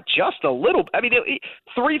Jay Wright just a little? I mean,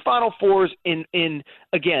 3 Final Fours in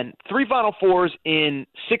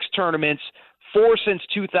 6 tournaments, 4 since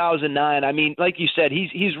 2009. I mean, like you said,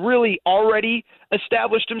 he's really already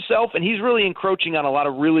established himself, and he's really encroaching on a lot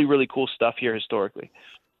of really, really cool stuff here historically.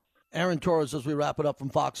 Aaron Torres, as we wrap it up from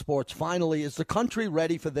Fox Sports, finally, is the country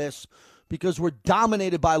ready for this? Because we're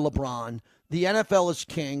dominated by LeBron. The NFL is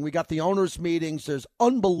king. We got the owners' meetings. There's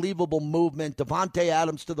unbelievable movement. Devontae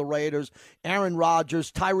Adams to the Raiders, Aaron Rodgers,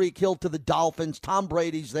 Tyreek Hill to the Dolphins, Tom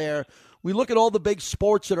Brady's there. We look at all the big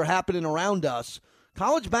sports that are happening around us.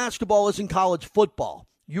 College basketball isn't college football.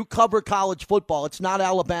 You cover college football. It's not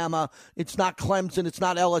Alabama. It's not Clemson. It's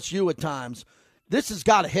not LSU at times. This has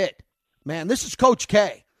got to hit. Man, this is Coach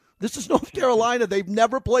K. This is North Carolina. They've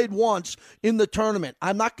never played once in the tournament.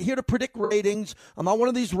 I'm not here to predict ratings. I'm not one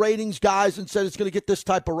of these ratings guys and said it's going to get this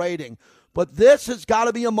type of rating. But this has got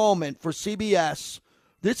to be a moment for CBS.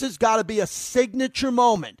 This has got to be a signature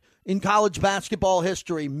moment in college basketball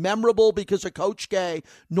history, memorable because of Coach K,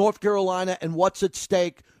 North Carolina, and what's at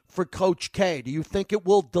stake for Coach K. Do you think it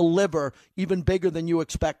will deliver even bigger than you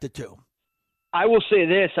expect it to? I will say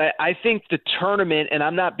this. I think the tournament, and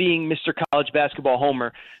I'm not being Mr. College Basketball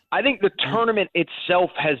Homer, I think the tournament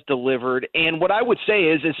itself has delivered. And what I would say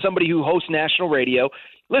is, as somebody who hosts national radio,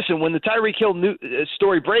 listen, when the Tyreek Hill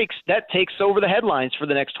story breaks, that takes over the headlines for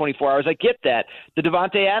the next 24 hours. I get that. The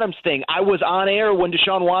Devontae Adams thing. I was on air when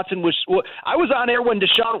Deshaun Watson was – I was on air when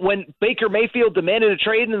Baker Mayfield demanded a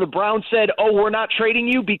trade and the Browns said, oh, we're not trading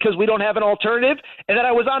you because we don't have an alternative. And then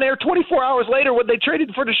I was on air 24 hours later when they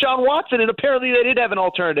traded for Deshaun Watson, and apparently they did have an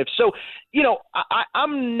alternative. So,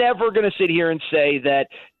 I'm never going to sit here and say that,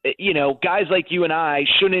 guys like you and I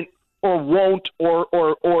shouldn't or won't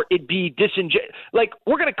or it'd be disingenuous. Like,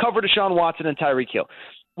 we're going to cover Deshaun Watson and Tyreek Hill.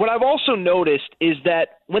 What I've also noticed is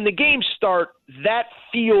that when the games start, that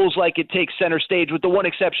feels like it takes center stage, with the one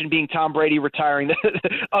exception being Tom Brady retiring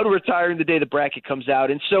the day the bracket comes out.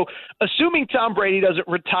 And so assuming Tom Brady doesn't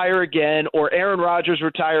retire again or Aaron Rodgers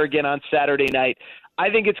retire again on Saturday night, I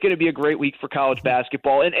think it's going to be a great week for college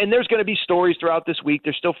basketball. And there's going to be stories throughout this week.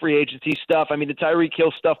 There's still free agency stuff. I mean, the Tyreek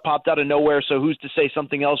Hill stuff popped out of nowhere, so who's to say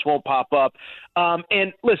something else won't pop up?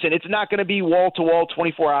 And listen, it's not going to be wall-to-wall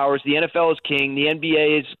 24 hours. The NFL is king. The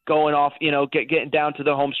NBA is going off, getting down to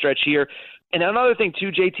the home stretch here. And another thing,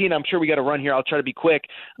 too, JT, and I'm sure we got to run here. I'll try to be quick.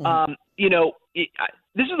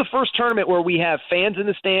 This is the first tournament where we have fans in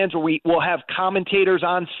the stands, where we will have commentators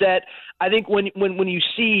on set. I think when you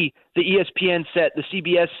see the ESPN set, the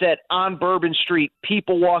CBS set on Bourbon Street,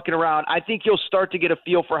 people walking around, I think you'll start to get a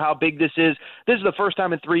feel for how big this is. This is the first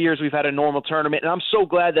time in 3 years we've had a normal tournament, and I'm so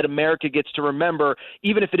glad that America gets to remember,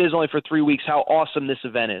 even if it is only for 3 weeks, how awesome this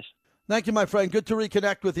event is. Thank you, my friend. Good to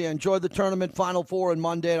reconnect with you. Enjoy the tournament, Final Four on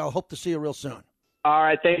Monday, and I'll hope to see you real soon. All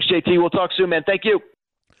right. Thanks, JT. We'll talk soon, man. Thank you.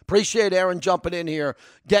 Appreciate Aaron jumping in here,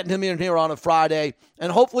 getting him in here on a Friday,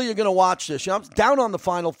 and hopefully you're going to watch this. I'm down on the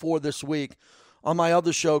Final Four this week on my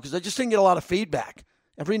other show because I just didn't get a lot of feedback.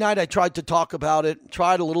 Every night I tried to talk about it,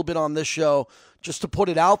 tried a little bit on this show just to put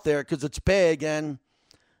it out there because it's big, and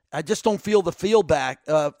I just don't feel the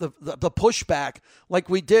the pushback like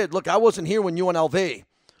we did. Look, I wasn't here when UNLV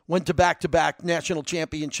went to back-to-back national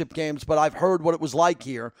championship games, but I've heard what it was like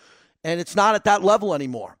here, and it's not at that level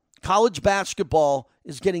anymore. College basketball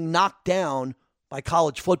is getting knocked down by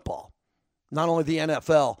college football. not only the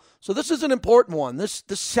NFL. So this is an important one. This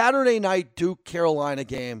Saturday night Duke-Carolina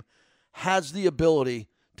game has the ability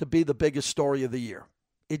to be the biggest story of the year.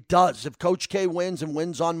 It does. If Coach K wins and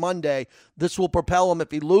wins on Monday, this will propel him.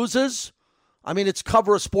 If he loses, I mean, it's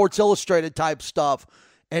cover of Sports Illustrated type stuff,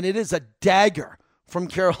 and it is a dagger from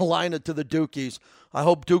Carolina to the Dukies. I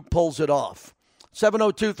hope Duke pulls it off.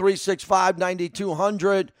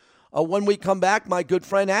 702-365-9200. When we come back, my good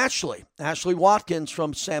friend Ashley Watkins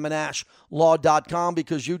from salmonashlaw.com,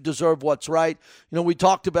 because you deserve what's right. You know, we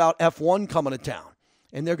talked about F1 coming to town,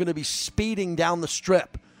 and they're going to be speeding down the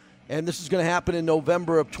strip. And this is going to happen in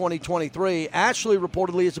November of 2023. Ashley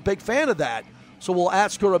reportedly is a big fan of that. So we'll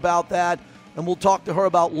ask her about that, and we'll talk to her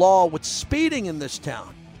about law with speeding in this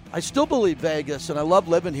town. I still believe Vegas, and I love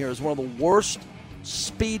living here, is one of the worst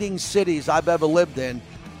speeding cities I've ever lived in.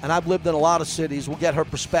 And I've lived in a lot of cities. We'll get her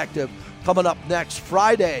perspective coming up next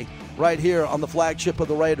Friday right here on the flagship of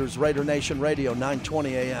the Raiders, Raider Nation Radio,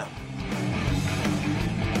 920 a.m.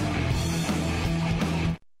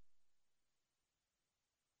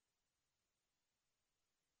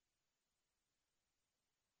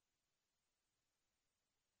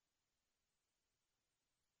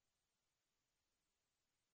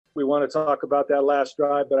 We want to talk about that last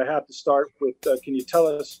drive, but I have to start with, can you tell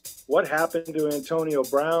us what happened to Antonio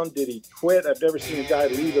Brown? Did he quit? I've never seen a guy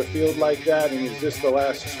leave a field like that, and is this the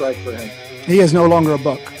last strike for him? He is no longer a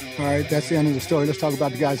Buck. All right, that's the end of the story. Let's talk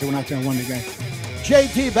about the guys that went out there and won the game.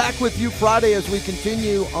 JT, back with you Friday as we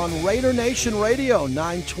continue on Raider Nation Radio,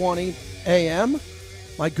 920 a.m.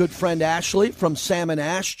 My good friend Ashley from Sam and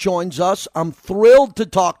Ash joins us. I'm thrilled to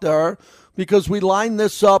talk to her, because we line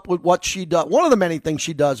this up with what she does. One of the many things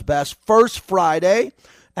she does best, First Friday.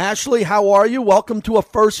 Ashley, how are you? Welcome to a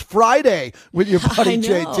First Friday with your buddy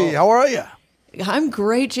JT. How are you? I'm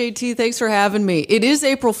great, JT. Thanks for having me. It is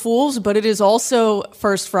April Fool's, but it is also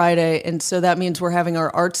First Friday, and so that means we're having our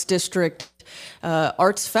Arts District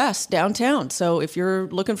Arts Fest downtown. So if you're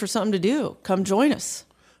looking for something to do, come join us.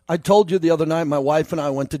 I told you the other night, my wife and I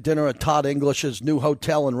went to dinner at Todd English's new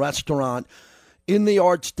hotel and restaurant in the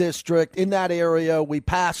Arts District, in that area. We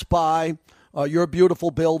passed by your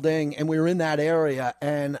beautiful building, and we were in that area,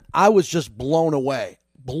 and I was just blown away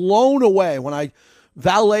when I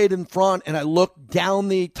valeted in front and I looked down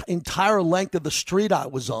the entire length of the street I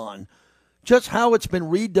was on. Just how it's been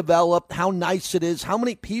redeveloped, how nice it is, how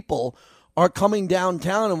many people are coming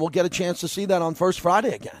downtown, and we'll get a chance to see that on First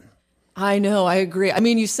Friday again. I know, I agree. I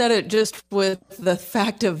mean, you said it just with the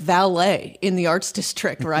fact of valet in the Arts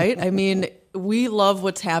District, right? I mean, we love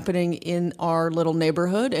what's happening in our little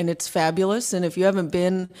neighborhood, and it's fabulous. And if you haven't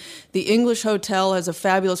been, the English Hotel has a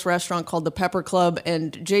fabulous restaurant called the Pepper Club.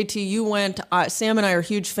 And JT, you went. Sam and I are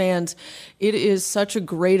huge fans. It is such a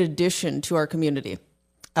great addition to our community.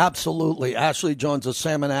 Absolutely. Ashley joins us,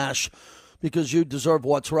 Sam and Ash, because you deserve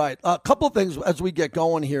what's right. A couple of things as we get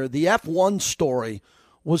going here. The F1 story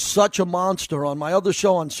was such a monster. On my other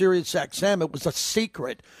show on SiriusXM, it was a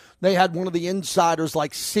secret. They had one of the insiders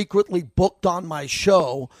like secretly booked on my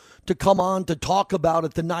show to come on to talk about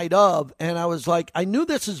it the night of. And I was like, I knew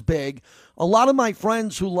this is big. A lot of my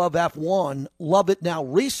friends who love F1 love it now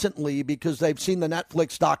recently because they've seen the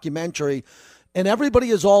Netflix documentary. And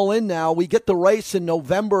everybody is all in now. We get the race in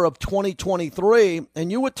November of 2023.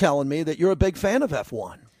 And you were telling me that you're a big fan of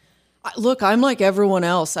F1. Look, I'm like everyone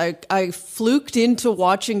else. I fluked into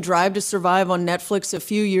watching Drive to Survive on Netflix a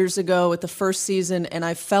few years ago with the first season, and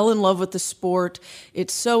I fell in love with the sport.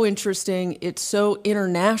 It's so interesting. It's so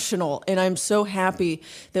international, and I'm so happy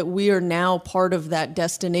that we are now part of that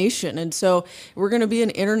destination. And so we're going to be an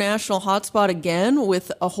international hotspot again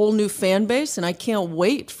with a whole new fan base, and I can't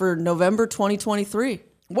wait for November 2023.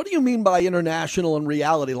 What do you mean by international and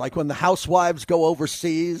reality? Like when the housewives go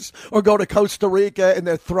overseas or go to Costa Rica and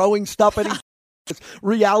they're throwing stuff at each other?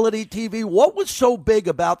 Reality TV. What was so big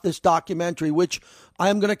about this documentary, which I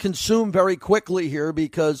am going to consume very quickly here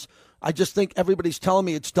because I just think everybody's telling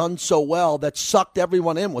me it's done so well, that sucked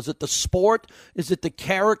everyone in? Was it the sport? Is it the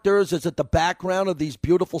characters? Is it the background of these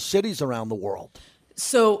beautiful cities around the world?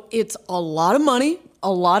 So it's a lot of money, a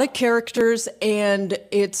lot of characters, and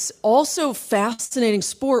it's also fascinating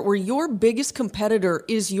sport where your biggest competitor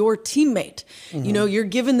is your teammate. Mm-hmm. You know, you're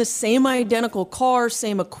given the same identical car,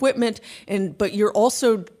 same equipment, but you're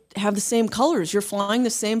also have the same colors. You're flying the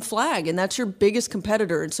same flag, and that's your biggest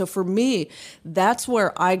competitor. And so for me, that's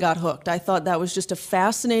where I got hooked. I thought that was just a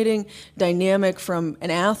fascinating dynamic from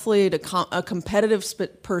an athlete, a competitive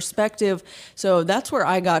perspective. So that's where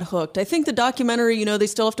I got hooked. I think the documentary, you know, they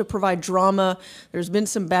still have to provide drama. There's been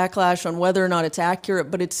some backlash on whether or not it's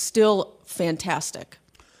accurate, but it's still fantastic.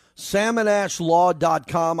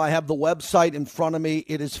 SamandAshLaw.com. I have the website in front of me.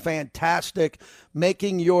 It is fantastic,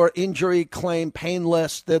 making your injury claim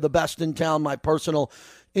painless. They're the best in town, my personal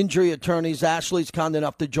injury attorneys. Ashley's kind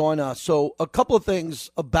enough to join us. So a couple of things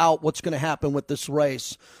about what's going to happen with this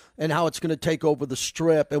race and how it's going to take over the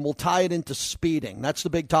Strip, and we'll tie it into speeding. That's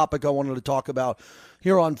the big topic I wanted to talk about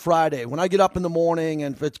here on Friday. When I get up in the morning,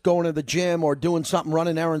 and if it's going to the gym or doing something,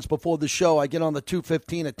 running errands before the show, I get on the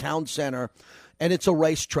 215 at Town Center, and it's a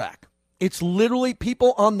racetrack. It's literally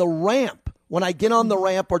people on the ramp. When I get on the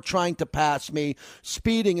ramp, are trying to pass me,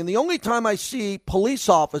 speeding. And the only time I see police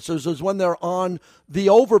officers is when they're on the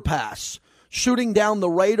overpass, shooting down the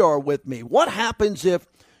radar with me. What happens if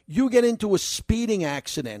you get into a speeding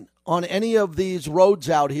accident on any of these roads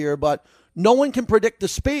out here, but no one can predict the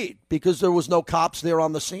speed because there was no cops there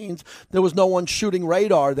on the scenes. There was no one shooting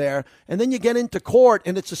radar there. And then you get into court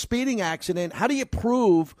and it's a speeding accident. How do you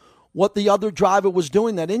prove what the other driver was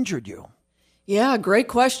doing that injured you? Yeah, great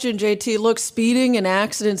question, JT. Look, speeding and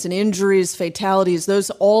accidents and injuries, fatalities,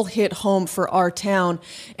 those all hit home for our town,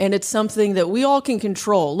 and it's something that we all can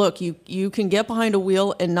control. Look, you can get behind a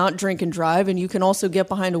wheel and not drink and drive, and you can also get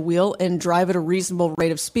behind a wheel and drive at a reasonable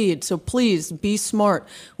rate of speed. So please be smart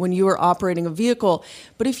when you are operating a vehicle.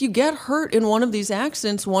 But if you get hurt in one of these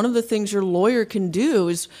accidents, one of the things your lawyer can do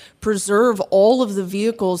is preserve all of the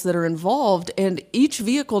vehicles that are involved, and each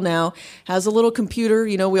vehicle now has a little computer.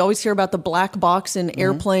 You know, we always hear about the black box in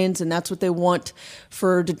airplanes, and that's what they want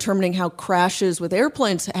for determining how crashes with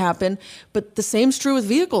airplanes happen. But the same's true with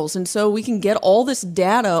vehicles. And so we can get all this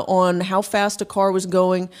data on how fast a car was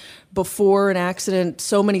going before an accident,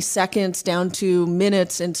 so many seconds down to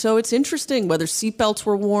minutes. And so it's interesting whether seatbelts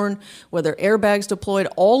were worn, whether airbags deployed.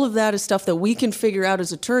 All of that is stuff that we can figure out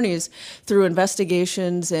as attorneys through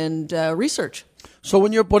investigations and research. So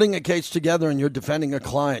when you're putting a case together and you're defending a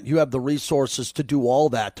client, you have the resources to do all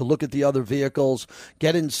that, to look at the other vehicles,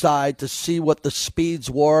 get inside, to see what the speeds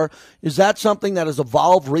were. Is that something that has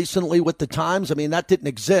evolved recently with the times? I mean, that didn't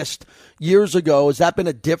exist years ago. Has that been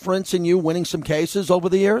a difference in you winning some cases over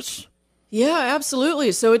the years? Yeah,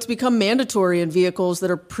 absolutely. So it's become mandatory in vehicles that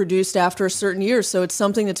are produced after a certain year. So it's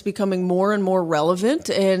something that's becoming more and more relevant.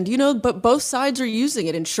 And, you know, but both sides are using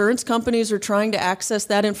it. Insurance companies are trying to access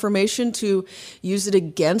that information to use it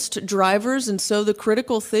against drivers. And so the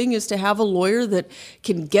critical thing is to have a lawyer that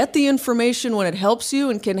can get the information when it helps you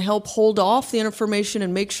and can help hold off the information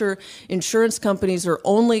and make sure insurance companies are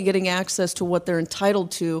only getting access to what they're entitled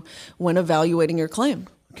to when evaluating your claim.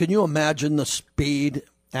 Can you imagine the speed,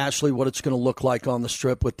 Ashley, what it's going to look like on the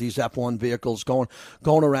Strip with these F1 vehicles going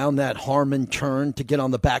around that Harmon turn to get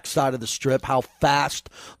on the backside of the Strip, how fast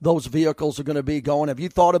those vehicles are going to be going? Have you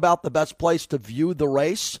thought about the best place to view the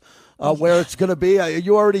race, where it's going to be? Are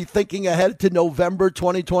you already thinking ahead to November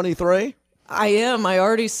 2023? I am. I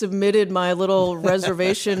already submitted my little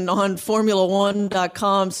reservation on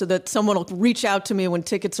Formula1.com so that someone will reach out to me when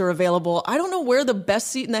tickets are available. I don't know where the best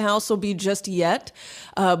seat in the house will be just yet,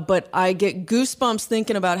 but I get goosebumps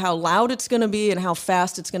thinking about how loud it's going to be and how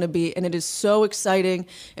fast it's going to be. And it is so exciting,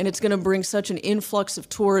 and it's going to bring such an influx of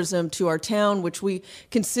tourism to our town, which we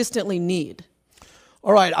consistently need.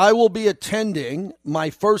 All right, I will be attending my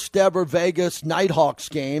first ever Vegas Nighthawks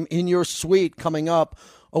game in your suite coming up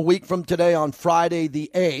a week from today on Friday the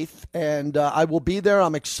 8th, and I will be there.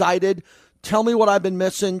 I'm excited. Tell me what I've been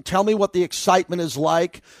missing. Tell me what the excitement is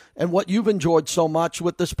like and what you've enjoyed so much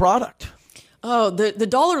with this product. Oh, the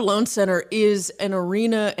Dollar Loan Center is an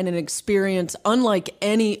arena and an experience unlike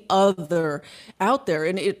any other out there,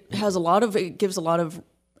 and it gives a lot of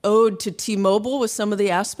ode to T-Mobile with some of the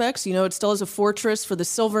aspects. You know, it still is a fortress for the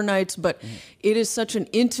Silver Knights, but it is such an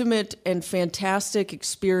intimate and fantastic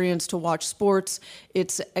experience to watch sports.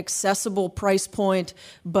 It's accessible price point,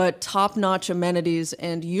 but top-notch amenities,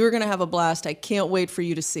 and you're going to have a blast. I can't wait for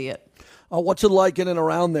you to see it. What's it like in and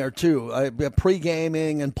around there, too?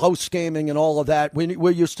 Pre-gaming and post-gaming and all of that. We're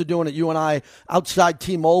used to doing it, you and I, outside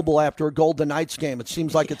T-Mobile after a Golden Knights game. It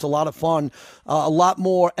seems like it's a lot of fun. A lot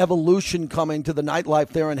more evolution coming to the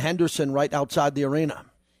nightlife there in Henderson right outside the arena.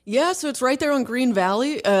 Yeah, so it's right there on Green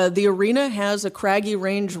Valley. The arena has a Craggy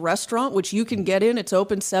Range restaurant, which you can get in. It's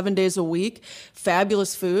open 7 days a week.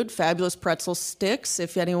 Fabulous food, fabulous pretzel sticks,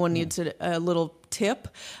 if anyone needs a little tip.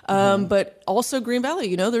 But also Green Valley,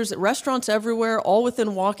 you know, there's restaurants everywhere, all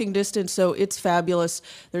within walking distance, so it's fabulous.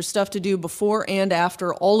 There's stuff to do before and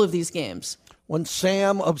after all of these games. When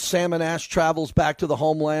Sam of Sam and Ash travels back to the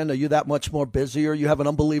homeland, are you that much more busier? You have an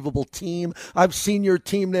unbelievable team. I've seen your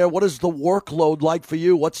team there. What is the workload like for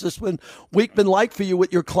you? What's this week been like for you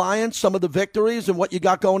with your clients, some of the victories, and what you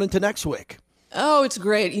got going into next week? Oh, it's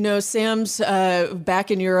great. Sam's back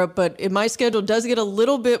in Europe, but my schedule does get a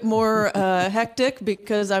little bit more hectic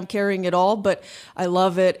because I'm carrying it all, but I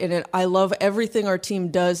love it, and I love everything our team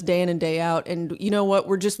does day in and day out. And you know what?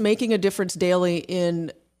 We're just making a difference daily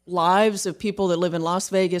in lives of people that live in Las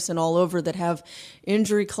Vegas and all over that have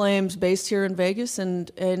injury claims based here in Vegas,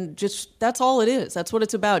 and just that's all it is. That's what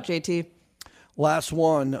it's about, JT. Last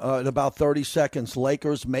one in about 30 seconds.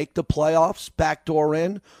 Lakers make the playoffs, backdoor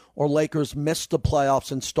in, or Lakers miss the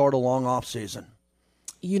playoffs and start a long offseason?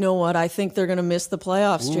 You know what? I think they're going to miss the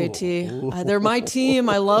playoffs, JT. They're my team.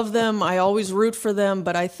 I love them. I always root for them,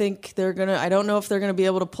 but I think they're going to, I don't know if they're going to be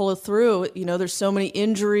able to pull it through. There's so many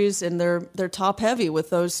injuries, and they're top heavy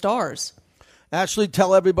with those stars. Ashley,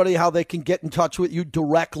 tell everybody how they can get in touch with you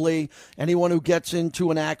directly. Anyone who gets into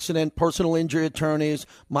an accident, personal injury attorneys,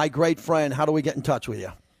 my great friend, how do we get in touch with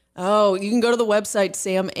you? Oh, you can go to the website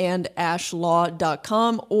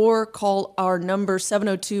samandashlaw.com or call our number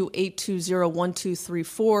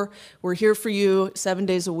 702-820-1234. We're here for you 7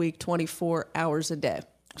 days a week, 24 hours a day.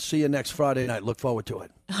 See you next Friday night. Look forward to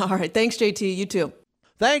it. All right. Thanks, JT. You too.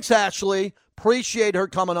 Thanks, Ashley. Appreciate her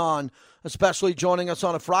coming on, especially joining us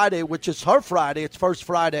on a Friday, which is her Friday. It's First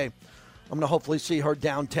Friday. I'm going to hopefully see her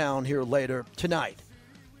downtown here later tonight.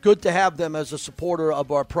 Good to have them as a supporter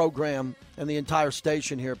of our program and the entire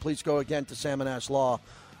station here. Please go again to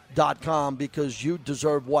samandashlaw.com because you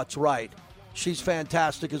deserve what's right. She's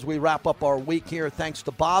fantastic as we wrap up our week here. Thanks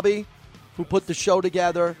to Bobby, who put the show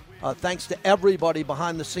together. Thanks to everybody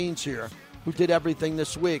behind the scenes here who did everything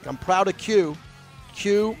this week. I'm proud of Q.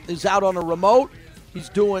 Q is out on a remote. He's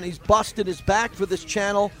busted his back for this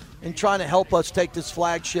channel and trying to help us take this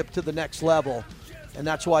flagship to the next level. And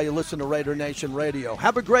that's why you listen to Raider Nation Radio.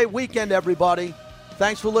 Have a great weekend, everybody.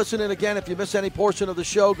 Thanks for listening again. If you miss any portion of the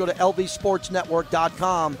show, go to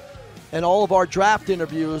lvsportsnetwork.com. And all of our draft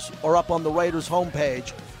interviews are up on the Raiders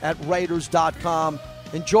homepage at raiders.com.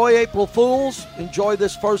 Enjoy April Fools. Enjoy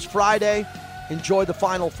this First Friday. Enjoy the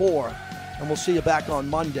Final Four. And we'll see you back on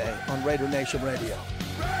Monday on Raider Nation Radio.